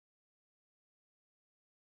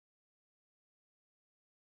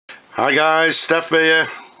Hi guys, Steph here,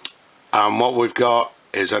 and what we've got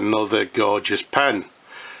is another gorgeous pen.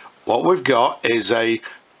 What we've got is I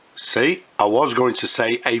was going to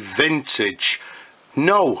say a vintage.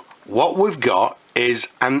 No, what we've got is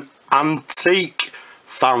an antique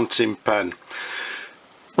fountain pen.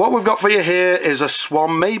 What we've got for you here is a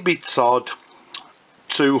Swan Mabie Todd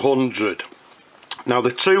 200. Now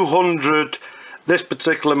the 200, this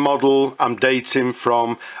particular model I'm dating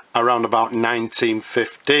from around about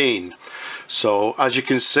 1915. So as you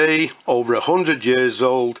can see, over 100 years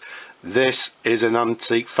old. This is an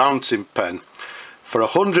antique fountain pen. For a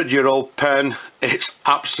 100-year-old pen, it's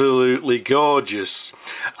absolutely gorgeous.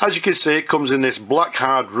 As you can see, it comes in this black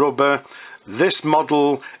hard rubber. This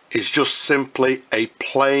model is just simply a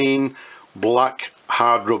plain black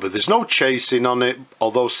hard rubber. There's no chasing on it,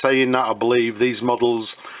 although saying that, I believe these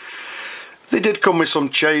models, they did come with some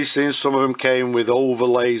chasing. Some of them came with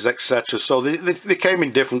overlays, etc. So they came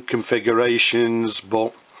in different configurations,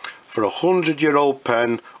 but for a 100-year-old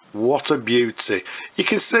pen, what a beauty. You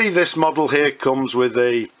can see this model here comes with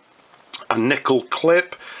a nickel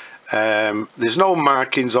clip. There's no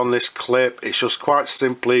markings on this clip, it's just quite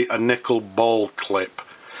simply a nickel ball clip.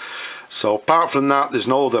 So apart from that, there's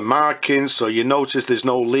no other markings, so you notice there's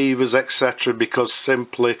no levers, etc., because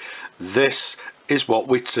simply this is what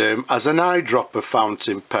we term as an eyedropper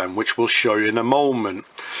fountain pen, which we'll show you in a moment.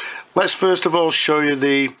 Let's first of all show you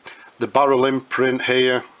the barrel imprint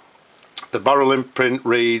here. The barrel imprint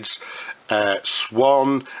reads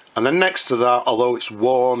Swan, and then next to that, although it's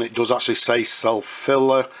worn, it does actually say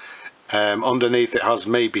self-filler. Underneath it has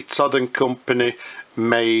Mabie Todd Co Ltd,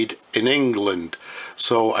 made in England.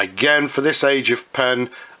 So again, for this age of pen,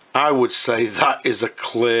 I would say that is a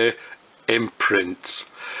clear imprint.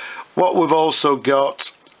 What we've also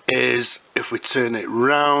got is, if we turn it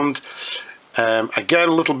round, again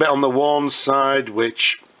a little bit on the worn side,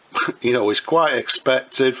 which you know is quite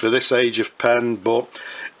expected for this age of pen, but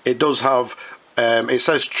it does have it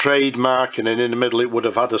says trademark, and then in the middle it would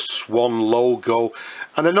have had a Swan logo,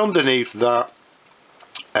 and then underneath that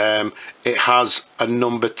it has a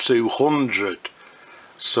number 200.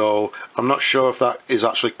 So I'm not sure if that is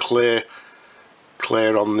actually clear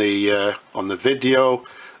on the video.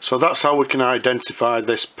 So that's how we can identify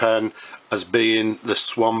this pen as being the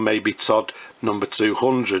Swan Mabie Todd number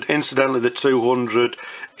 200. Incidentally, the 200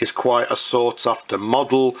 is quite a sought after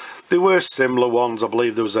model. There were similar ones. I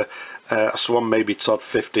believe there was a Swan Mabie Todd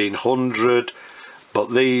 1500,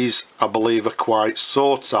 but these I believe are quite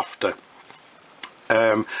sought after.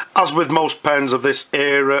 As with most pens of this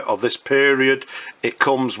era, of this period, it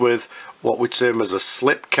comes with what we term as a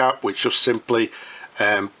slip cap, which just simply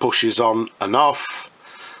pushes on and off.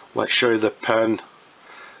 Let's show you the pen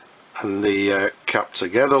and the cap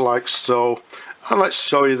together like so, and let's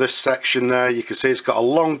show you this section there. You can see it's got a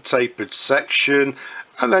long tapered section,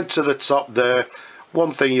 and then to the top there,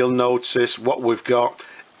 one thing you'll notice, what we've got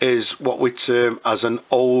is what we term as an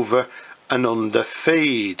over and under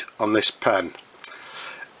feed on this pen.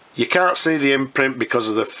 You can't see the imprint because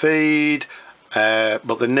of the feed,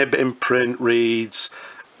 but the nib imprint reads,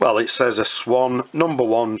 well, it says a Swan number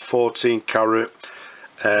 1 14 carat,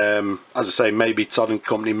 as I say, Mabie Todd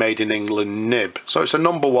Co Ltd, made in England nib. So it's a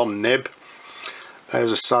number 1 nib.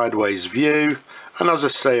 There's a sideways view, and as I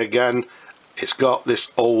say again, it's got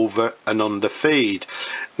this over and under feed.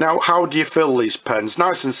 Now, how do you fill these pens?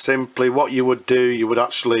 Nice and simply, what you would do, you would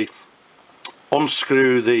actually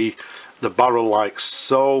unscrew the barrel like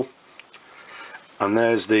so, and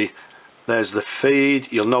there's the feed.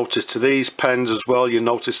 You'll notice to these pens as well, you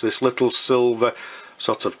notice this little silver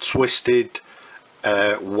sort of twisted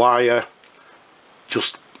wire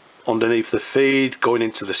just underneath the feed going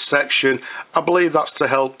into the section. I believe that's to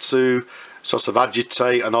help to sort of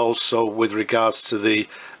agitate, and also with regards to the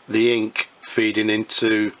ink feeding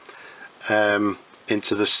into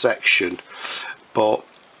the section. But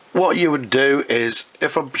what you would do is,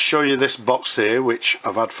 if I show you this box here, which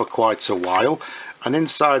I've had for quite a while, and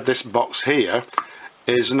inside this box here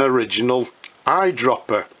is an original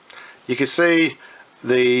eyedropper. You can see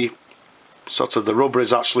the sort of the rubber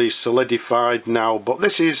is actually solidified now, but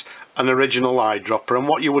this is an original eyedropper. And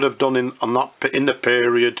what you would have done in the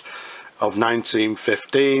period of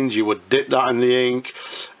 1915s, you would dip that in the ink,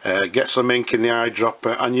 get some ink in the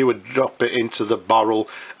eyedropper, and you would drop it into the barrel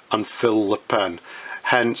and fill the pen.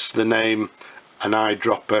 Hence the name, an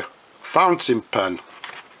eyedropper fountain pen.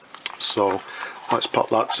 So let's pop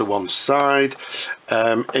that to one side.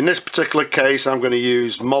 In this particular case, I'm going to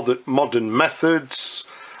use modern methods.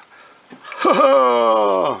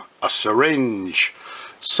 A syringe.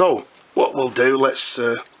 So what we'll do, let's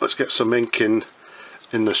get some ink in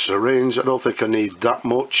the syringe. I don't think I need that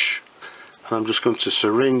much. and I'm just going to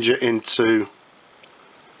syringe it into,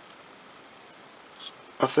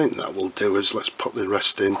 I think that will do us. Let's put the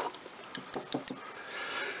rest in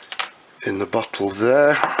the bottle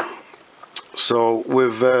there. So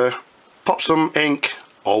we've popped some ink,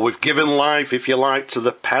 or we've given life, if you like, to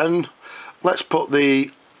the pen. Let's put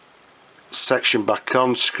the section back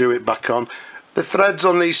on, screw it back on. The threads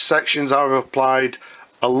on these sections, I've applied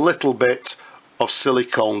a little bit of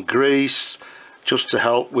silicone grease just to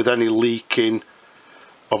help with any leaking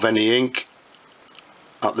of any ink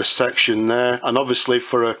at the section there. And obviously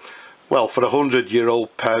for a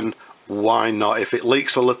 100-year-old pen, why not? If it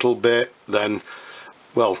leaks a little bit, then,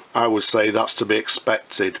 well, I would say that's to be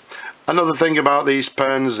expected. Another thing about these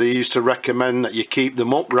pens, they used to recommend that you keep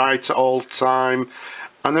them upright at all time,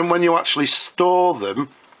 and then when you actually store them,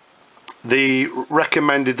 they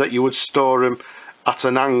recommended that you would store them at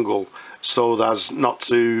an angle so as not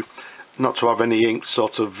to have any ink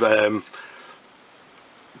sort of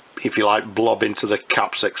if you like blob into the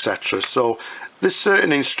caps, etc. So there's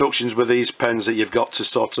certain instructions with these pens that you've got to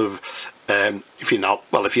sort of if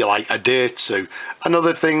you like adhere to.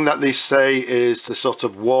 Another thing that they say is to sort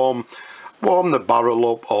of warm the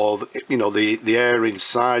barrel up, or the air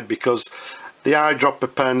inside, because the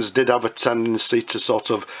eyedropper pens did have a tendency to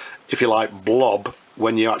sort of, if you like, blob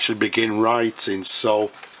when you actually begin writing.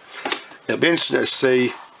 So it'll be interesting to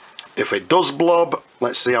see if it does blob.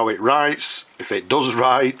 Let's see how it writes, if it does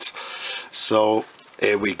write. So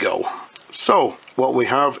here we go. So what we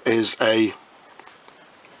have is there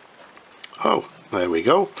we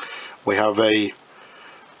go. We have a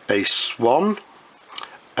Swan.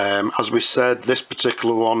 As we said, this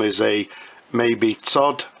particular one is a Mabie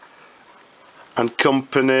Todd and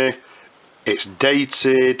Company. It's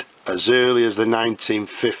dated as early as the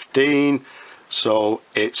 1915, so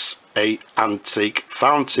it's a antique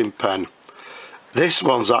fountain pen. This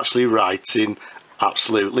one's actually writing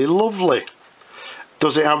absolutely lovely.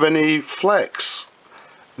 Does it have any flex?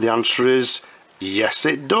 The answer is yes,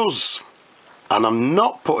 it does. And I'm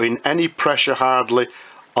not putting any pressure hardly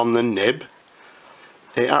on the nib.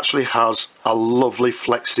 It actually has a lovely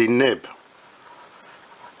flexy nib.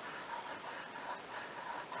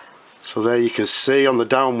 So there you can see on the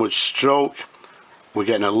downward stroke we're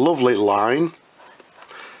getting a lovely line.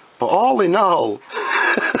 But all in all,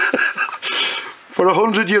 for a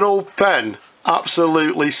 100-year-old pen,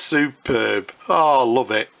 absolutely superb. Oh, I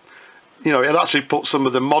love it. You know, it actually puts some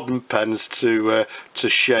of the modern pens to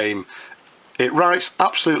shame. It writes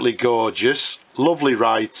absolutely gorgeous, lovely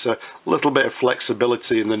writer, a little bit of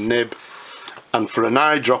flexibility in the nib, and for an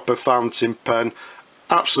eyedropper fountain pen,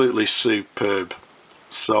 absolutely superb.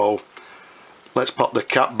 So let's pop the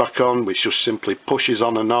cap back on, which just simply pushes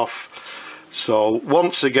on and off. So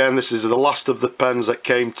once again, this is the last of the pens that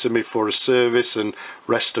came to me for a service and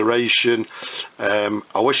restoration.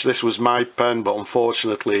 I wish this was my pen, but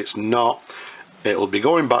unfortunately it's not. It'll be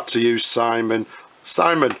going back to you, Simon.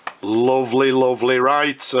 Simon, lovely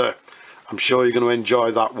writer. I'm sure you're going to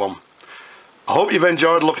enjoy that one. I hope you've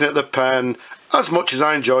enjoyed looking at the pen as much as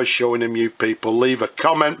I enjoy showing them you people. Leave a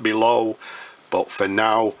comment below, but for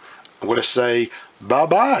now I'm going to say bye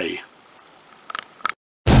bye.